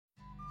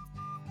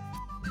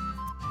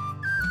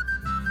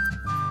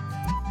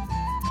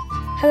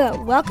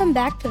Hello, welcome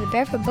back to the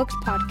Barefoot Books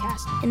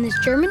podcast. In this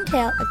German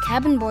tale, a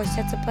cabin boy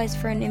sets a place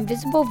for an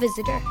invisible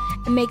visitor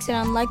and makes an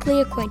unlikely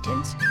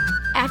acquaintance.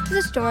 After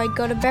the story,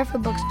 go to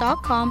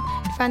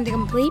barefootbooks.com to find the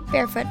complete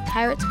Barefoot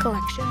Pirates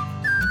collection.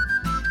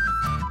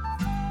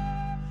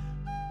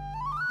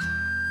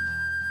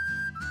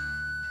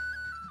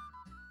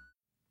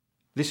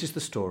 This is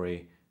the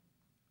story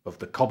of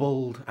the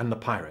Kobald and the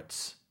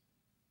Pirates,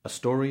 a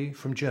story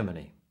from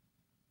Germany.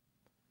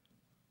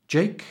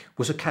 Jake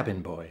was a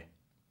cabin boy,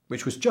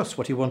 which was just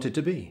what he wanted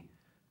to be.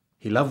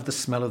 He loved the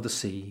smell of the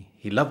sea,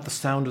 he loved the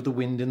sound of the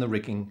wind in the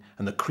rigging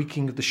and the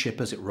creaking of the ship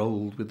as it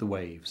rolled with the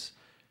waves.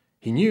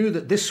 He knew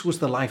that this was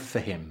the life for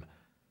him.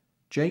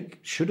 Jake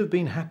should have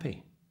been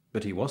happy,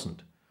 but he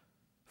wasn't.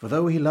 For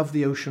though he loved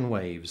the ocean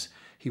waves,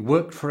 he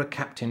worked for a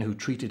captain who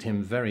treated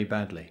him very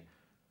badly.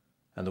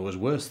 And there was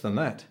worse than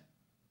that.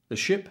 The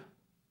ship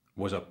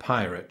was a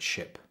pirate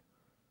ship.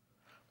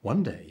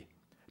 One day,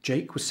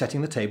 Jake was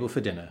setting the table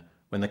for dinner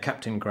when the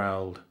captain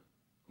growled,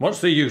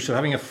 "What's the use of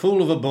having a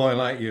fool of a boy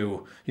like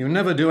you? You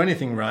never do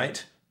anything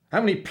right.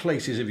 How many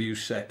places have you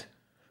set?"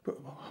 "But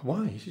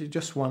why,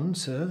 just one,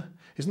 sir.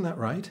 Isn't that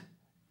right?"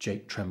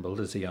 Jake trembled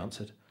as he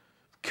answered.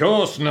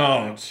 "Course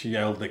not,"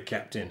 yelled the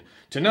captain.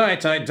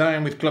 "Tonight I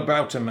dine with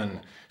Klabouterman.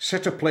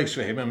 Set a place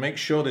for him and make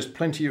sure there's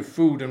plenty of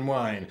food and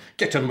wine.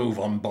 Get a move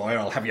on, boy, or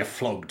I'll have you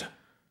flogged."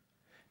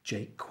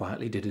 Jake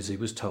quietly did as he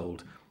was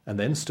told, and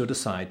then stood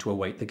aside to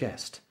await the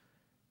guest.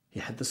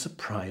 He had the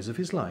surprise of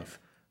his life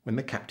when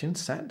the captain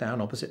sat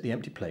down opposite the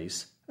empty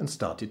place and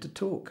started to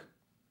talk.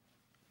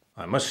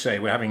 "I must say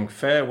we're having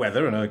fair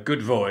weather and a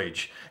good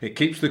voyage. It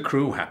keeps the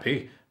crew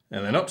happy,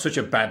 and they're not such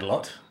a bad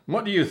lot.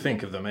 What do you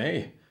think of them,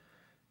 eh?"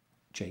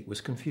 Jake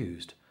was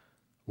confused.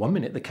 One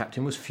minute the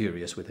captain was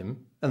furious with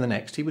him, and the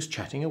next he was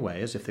chatting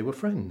away as if they were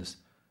friends.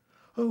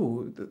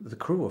 "Oh, the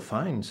crew are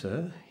fine,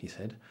 sir," he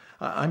said.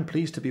 I'm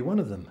pleased to be one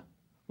of them."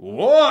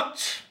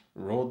 "What?"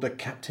 roared the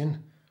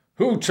captain.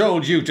 "Who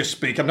told you to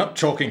speak? I'm not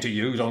talking to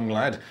you, young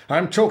lad.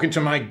 I'm talking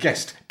to my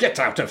guest. Get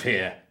out of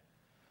here."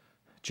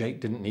 Jake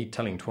didn't need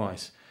telling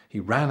twice. He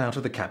ran out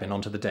of the cabin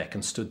onto the deck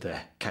and stood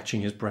there,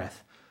 catching his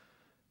breath.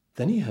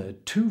 Then he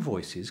heard two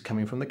voices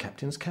coming from the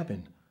captain's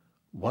cabin.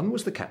 One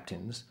was the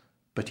captain's,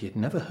 but he had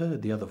never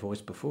heard the other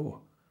voice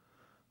before.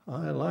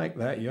 "I like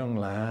that young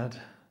lad,"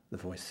 the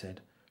voice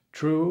said.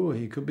 "True,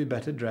 he could be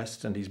better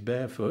dressed and he's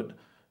barefoot,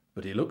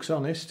 but he looks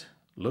honest.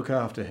 Look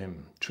after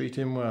him. Treat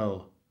him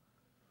well."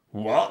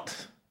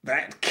 "What?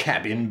 That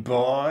cabin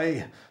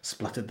boy?"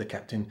 spluttered the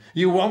captain.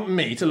 "You want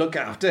me to look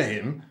after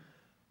him?"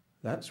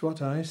 "That's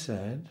what I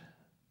said."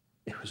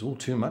 It was all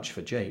too much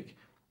for Jake,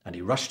 and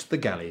he rushed to the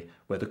galley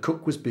where the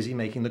cook was busy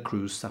making the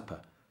crew's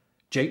supper.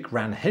 Jake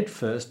ran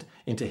headfirst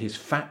into his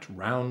fat,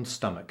 round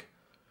stomach.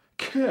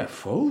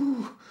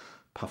 "Careful,"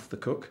 puffed the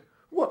cook.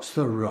 "What's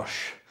the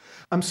rush?"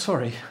 "I'm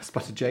sorry,"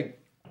 spluttered Jake,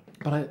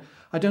 "but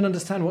I don't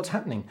understand what's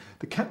happening.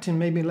 The captain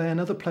made me lay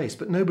another place,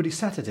 but nobody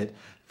sat at it.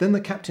 Then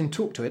the captain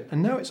talked to it,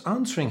 and now it's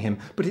answering him,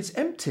 but it's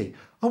empty.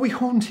 Are we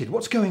haunted?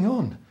 What's going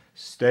on?"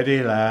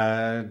 "Steady,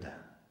 lad,"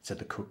 said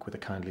the cook with a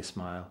kindly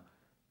smile.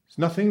 "It's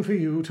nothing for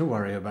you to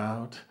worry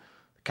about.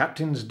 The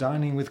captain's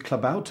dining with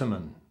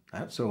Klabouterman,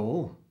 that's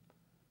all."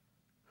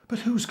 "But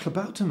who's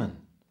Klabouterman?"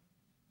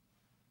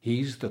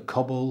 "He's the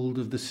Kobald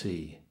of the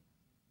sea."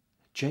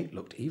 Jake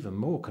looked even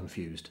more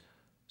confused,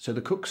 so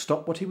the cook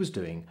stopped what he was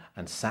doing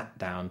and sat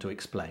down to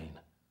explain.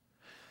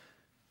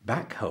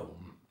 Back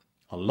home,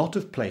 a lot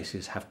of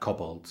places have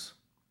kobolds.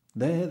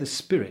 They're the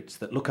spirits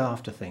that look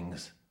after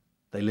things.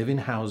 They live in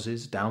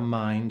houses, down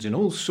mines, in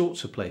all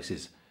sorts of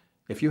places.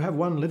 If you have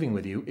one living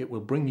with you, it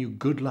will bring you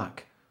good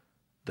luck.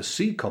 The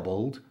sea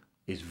kobold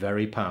is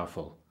very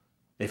powerful.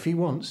 If he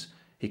wants,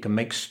 he can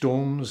make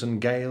storms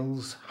and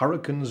gales,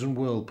 hurricanes and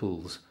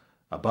whirlpools.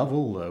 Above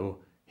all, though,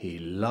 he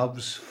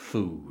loves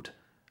food.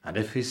 And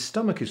if his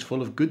stomach is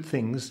full of good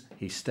things,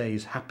 he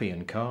stays happy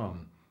and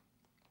calm.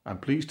 I'm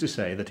pleased to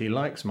say that he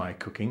likes my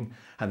cooking,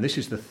 and this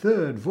is the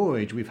third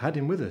voyage we've had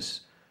him with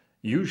us.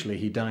 Usually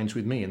he dines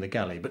with me in the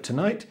galley, but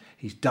tonight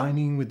he's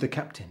dining with the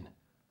captain.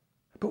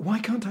 "But why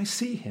can't I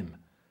see him?"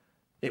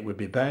 "It would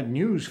be bad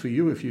news for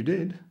you if you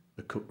did,"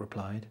 the cook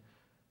replied.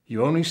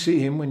 "You only see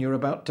him when you're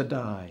about to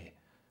die.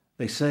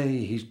 They say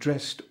he's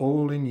dressed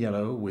all in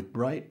yellow with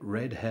bright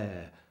red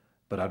hair,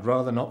 but I'd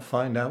rather not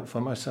find out for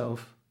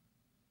myself."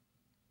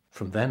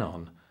 From then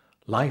on,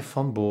 life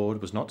on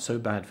board was not so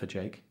bad for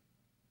Jake.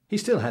 He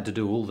still had to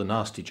do all the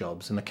nasty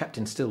jobs, and the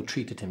captain still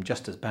treated him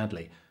just as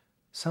badly.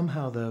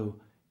 Somehow,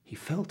 though, he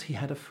felt he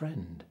had a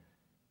friend.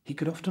 He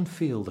could often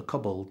feel the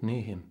kobold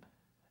near him,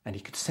 and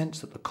he could sense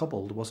that the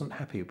kobold wasn't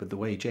happy with the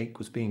way Jake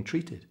was being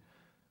treated.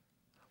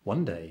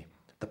 One day,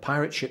 the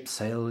pirate ship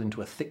sailed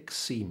into a thick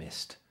sea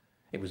mist.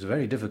 It was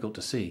very difficult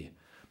to see,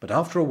 but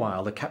after a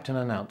while the captain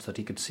announced that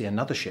he could see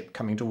another ship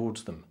coming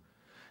towards them.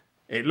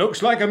 "It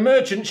looks like a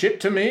merchant ship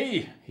to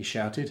me," he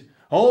shouted.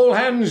 "All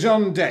hands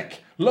on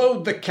deck.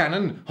 Load the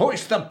cannon.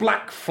 Hoist the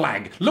black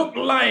flag. Look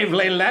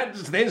lively,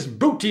 lads. There's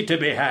booty to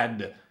be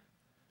had."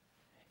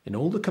 In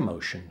all the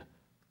commotion,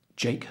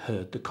 Jake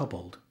heard the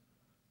kobold.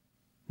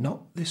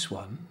 "Not this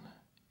one.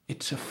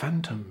 "It's a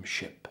phantom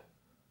ship."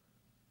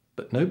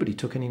 But nobody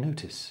took any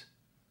notice.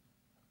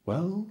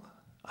 "Well,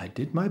 I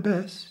did my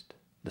best,"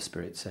 the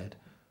spirit said.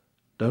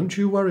 "Don't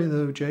you worry,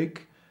 though,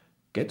 Jake.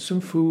 Get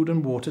some food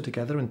and water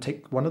together and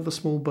take one of the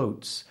small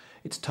boats.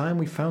 It's time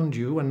we found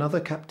you another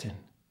captain."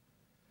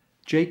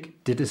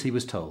 Jake did as he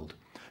was told.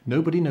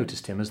 Nobody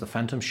noticed him as the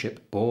phantom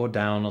ship bore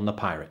down on the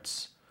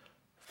pirates.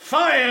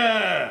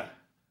 "Fire!"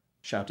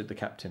 shouted the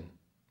captain.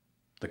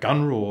 The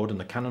gun roared and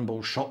the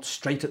cannonball shot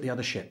straight at the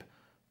other ship,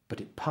 but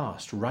it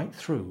passed right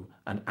through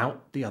and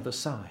out the other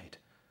side.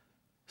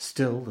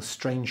 Still the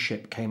strange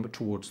ship came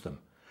towards them.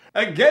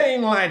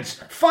 "Again,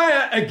 lads!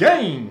 Fire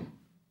again!"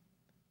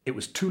 It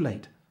was too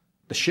late.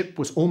 The ship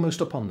was almost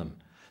upon them.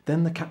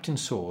 Then the captain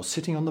saw,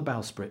 sitting on the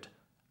bowsprit,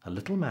 a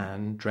little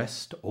man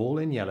dressed all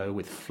in yellow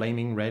with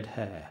flaming red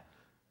hair.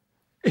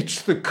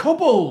 "It's the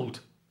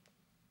Kobald!"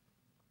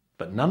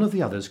 But none of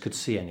the others could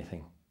see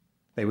anything.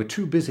 They were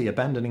too busy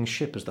abandoning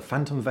ship as the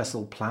phantom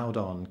vessel ploughed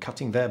on,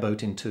 cutting their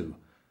boat in two.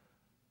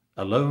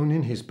 Alone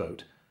in his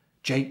boat,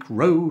 Jake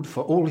rowed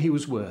for all he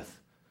was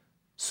worth.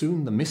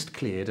 Soon the mist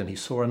cleared and he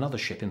saw another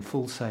ship in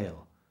full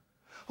sail.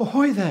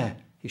 "Ahoy there!"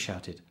 he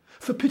shouted.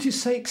 "For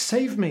pity's sake,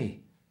 save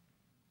me!"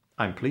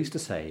 I'm pleased to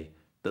say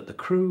that the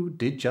crew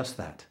did just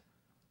that.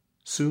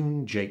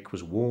 Soon Jake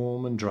was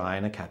warm and dry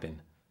in a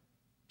cabin.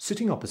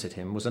 Sitting opposite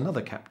him was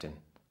another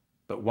captain,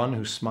 but one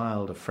who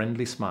smiled a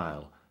friendly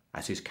smile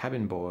as his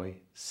cabin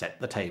boy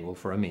set the table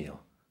for a meal.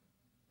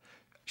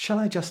 "Shall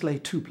I just lay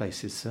 2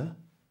 places, sir?"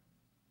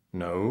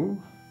 "No,"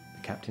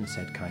 the captain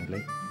said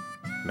kindly.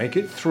 "Make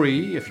it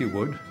 3 if you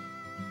would.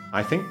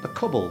 I think the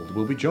Kobald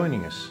will be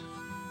joining us."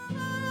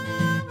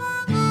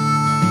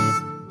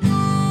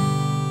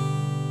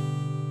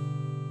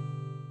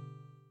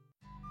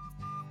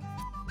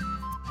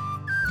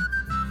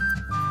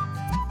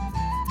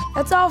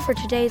 That's all for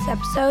today's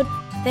episode.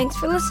 Thanks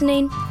for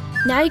listening.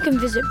 Now you can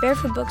visit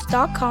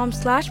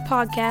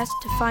barefootbooks.com/podcast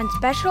to find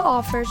special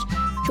offers,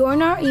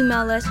 join our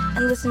email list,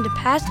 and listen to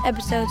past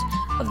episodes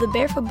of the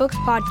Barefoot Books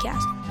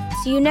podcast.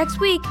 See you next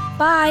week.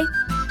 Bye.